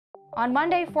On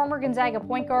Monday, former Gonzaga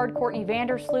point guard Courtney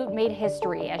Vandersloot made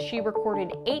history as she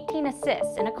recorded 18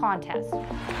 assists in a contest.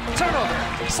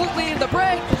 Turnover, Sloot leading the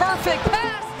break, perfect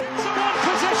pass. It's a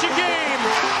one-possession game.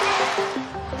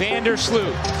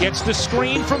 Vandersloot gets the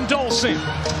screen from Dolson.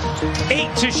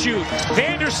 8 to shoot.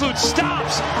 Vandersloot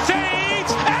stops,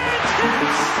 fades, and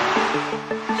hits!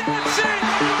 That's it!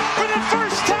 For the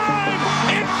first time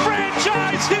in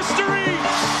franchise history,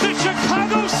 the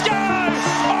Chicago Sky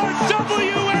are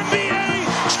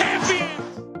WNBA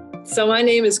champions! So my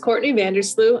name is Courtney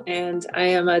Vandersloot, and I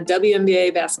am a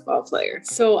WNBA basketball player.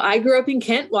 So I grew up in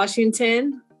Kent,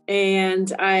 Washington,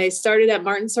 and I started at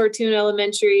Martin Sortune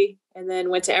Elementary, and then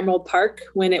went to Emerald Park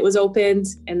when it was opened.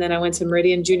 And then I went to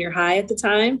Meridian Junior High at the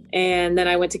time. And then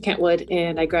I went to Kentwood,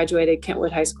 and I graduated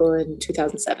Kentwood High School in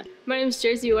 2007. My name is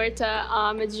Jersey Huerta.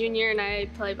 I'm a junior and I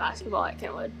play basketball at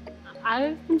Kentwood.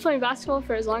 I've been playing basketball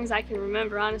for as long as I can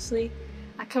remember, honestly.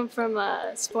 I come from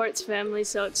a sports family,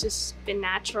 so it's just been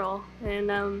natural.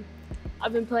 And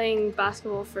I've been playing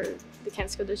basketball for the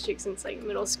Kent School District since like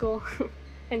middle school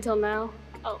until now.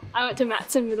 Oh, I went to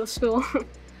Matson Middle School.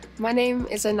 My name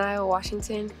is Anaya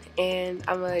Washington, and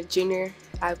I'm a junior.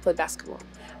 I play basketball.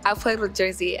 I played with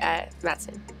Jersey at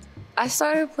Matson. I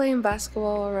started playing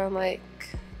basketball around like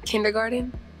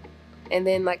kindergarten, and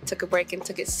then like took a break and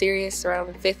took it serious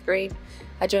around the 5th grade.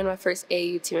 I joined my first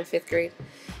AAU team in 5th grade,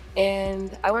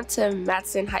 and I went to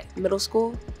Matson Middle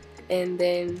School, and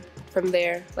then from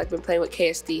there, like been playing with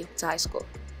KSD to high school.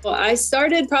 Well, I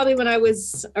started probably when I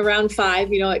was around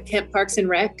 5, at Kent Parks and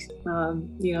Rec,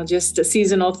 just a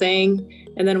seasonal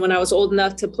thing. And then when I was old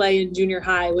enough to play in junior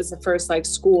high, it was the first like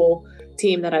school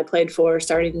team that I played for,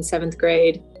 starting in 7th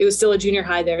grade. It was still a junior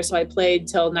high there. So I played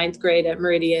till 9th grade at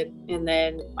Meridian. And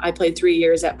then I played 3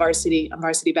 years at varsity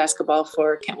basketball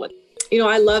for Kentwood.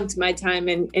 I loved my time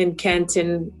in Kent,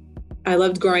 and I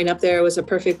loved growing up there. It was a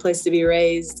perfect place to be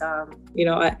raised.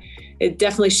 It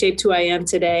definitely shaped who I am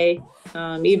today.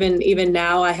 Even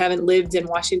now, I haven't lived in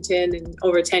Washington in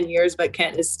over 10 years, but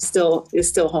Kent is still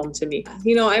home to me.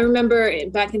 I remember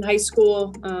back in high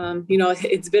school,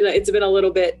 it's been a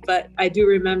little bit, but I do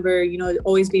remember,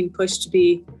 always being pushed to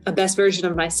be a best version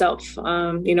of myself.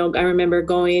 I remember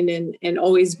going and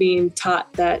always being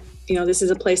taught that, this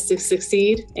is a place to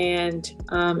succeed, and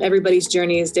everybody's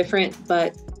journey is different,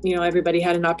 but everybody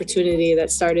had an opportunity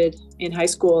that started in high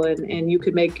school, and you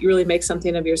could really make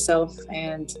something of yourself,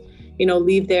 and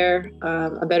leave there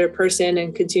a better person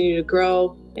and continue to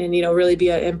grow and, really be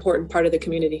an important part of the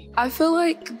community. I feel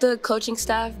like the coaching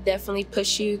staff definitely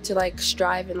push you to like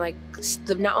strive in like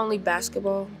not only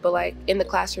basketball, but like in the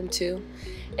classroom too.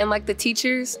 And like the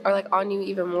teachers are like on you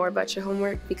even more about your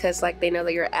homework because like they know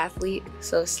that you're an athlete.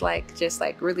 So it's like just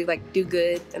like really like do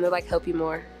good, and they'll like help you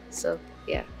more. So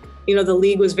yeah. The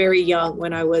league was very young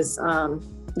when I was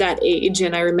that age.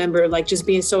 And I remember like just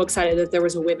being so excited that there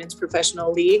was a women's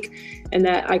professional league and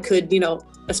that I could,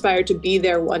 aspire to be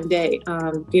there one day.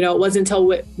 It wasn't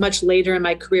until much later in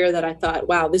my career that I thought,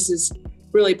 wow, this is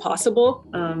really possible.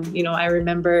 I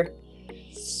remember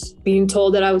being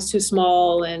told that I was too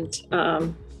small and,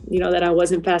 that I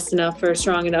wasn't fast enough or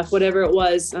strong enough, whatever it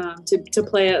was, to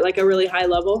play at like a really high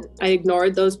level. I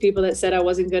ignored those people that said I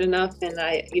wasn't good enough. And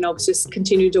I, just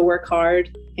continued to work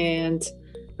hard, and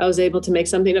I was able to make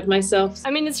something of myself. I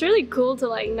mean, it's really cool to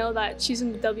like know that she's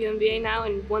in the WNBA now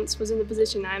and once was in the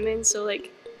position I'm in. So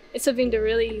like, it's something to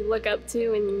really look up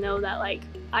to and know that like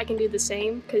I can do the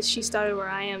same because she started where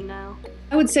I am now.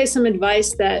 I would say some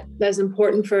advice that's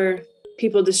important for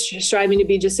people just striving to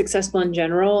be just successful in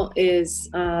general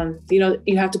is,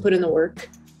 you have to put in the work.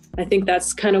 I think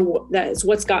that's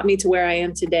what's got me to where I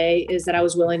am today, is that I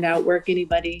was willing to outwork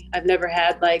anybody. I've never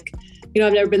had like,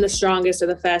 I've never been the strongest or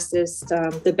the fastest,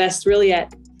 the best really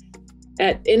at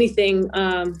anything.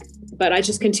 But I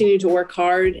just continued to work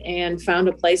hard and found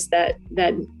a place that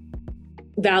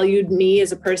valued me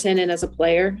as a person and as a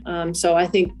player. So I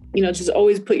think, just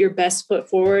always put your best foot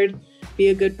forward, be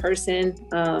a good person,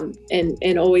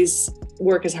 and always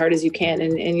work as hard as you can.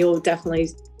 And you'll definitely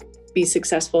be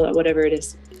successful at whatever it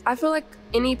is. I feel like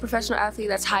any professional athlete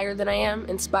that's higher than I am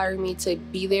inspired me to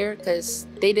be there because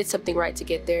they did something right to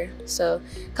get there. So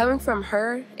coming from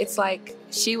her, it's like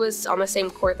she was on the same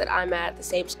court that I'm at, the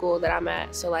same school that I'm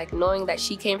at. So like knowing that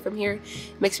she came from here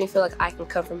makes me feel like I can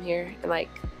come from here and like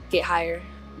get higher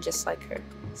just like her.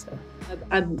 So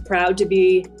I'm proud to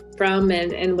be from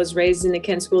and was raised in the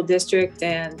Kent School District,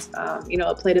 and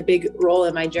it played a big role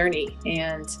in my journey.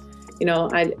 And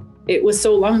it was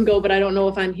so long ago, but I don't know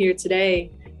if I'm here today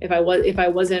if I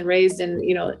wasn't raised in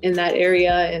that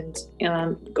area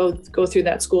and go through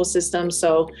that school system.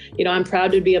 So I'm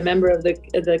proud to be a member of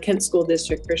the Kent School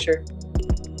District for sure.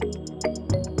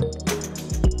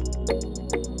 Auburn.